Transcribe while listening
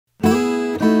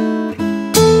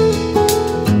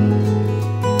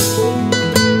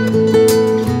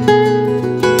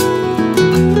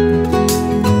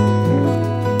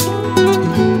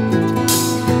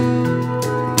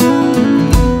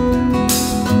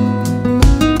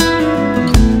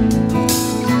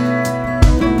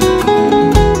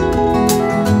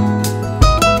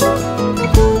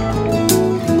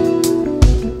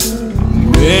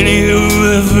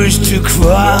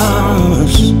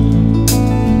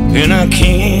and I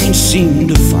can't seem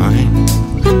to find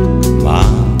my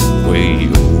way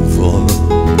over.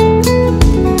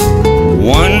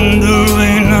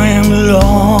 Wondering I am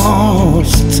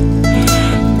lost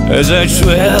as I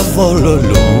travel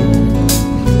along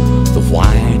the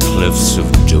white cliffs of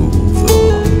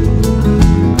Dover.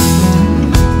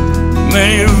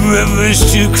 Many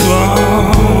rivers to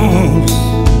cross,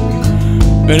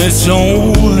 and it's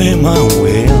only my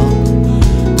will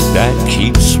that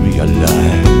keeps me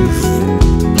alive.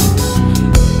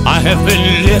 I have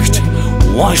been licked,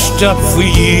 washed up for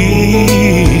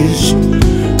years,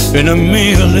 and I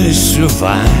merely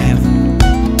survive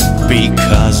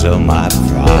because of my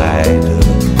pride.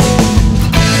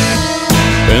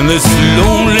 And this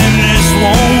loneliness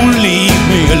won't leave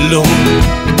me alone.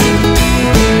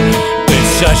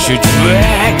 It's such a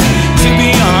drag to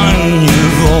be on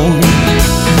your own.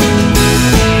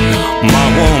 My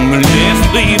woman left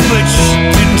me, but she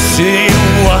didn't say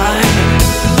why.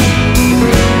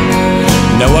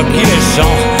 Now I guess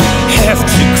I'll have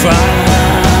to cry.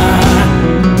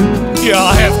 Yeah,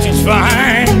 I'll have to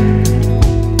try.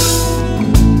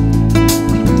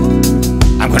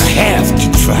 I'm gonna have to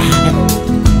try.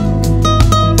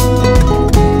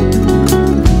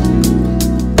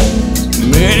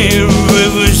 Many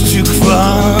rivers to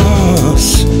cross,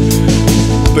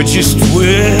 but just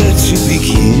where to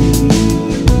begin?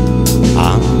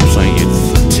 I'm playing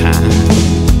for time.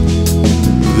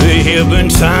 There have been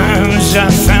times I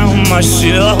found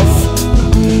myself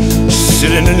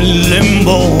sitting in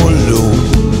limbo alone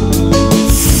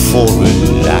for a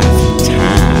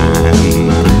lifetime.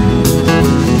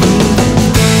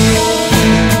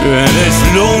 And this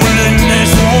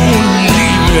loneliness won't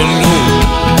leave me alone.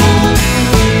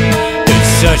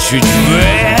 It's such a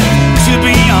drag to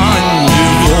be on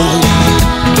your own.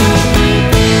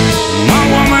 My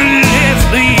woman left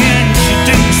me and she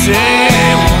didn't say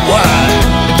why.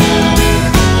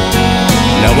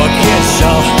 Now I guess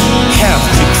I'll have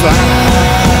to cry.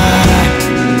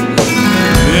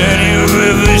 Many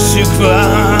rivers to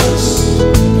cross,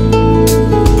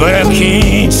 but I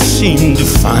can't seem to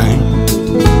find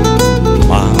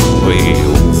my way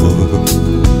over.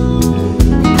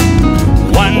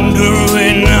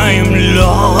 Wondering I am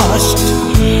lost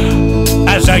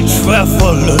as I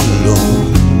travel alone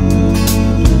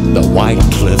the white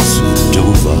cliffs of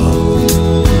Dover.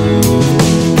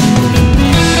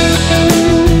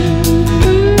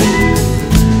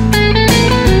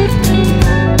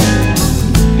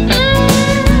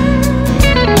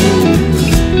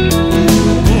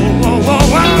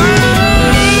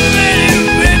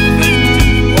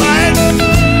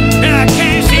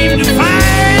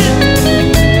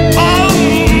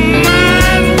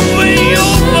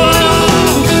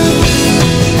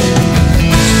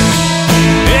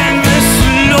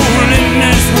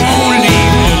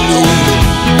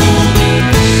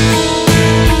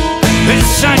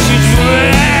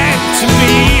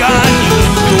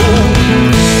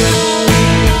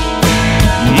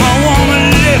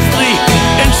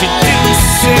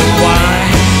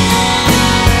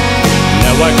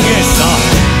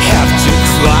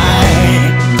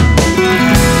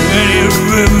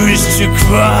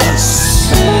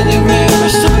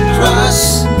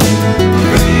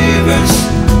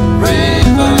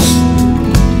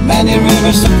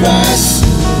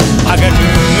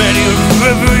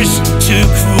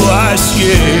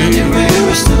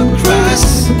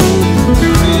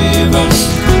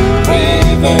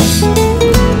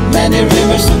 Many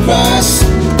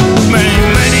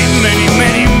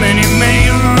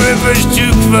rivers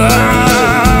to cross.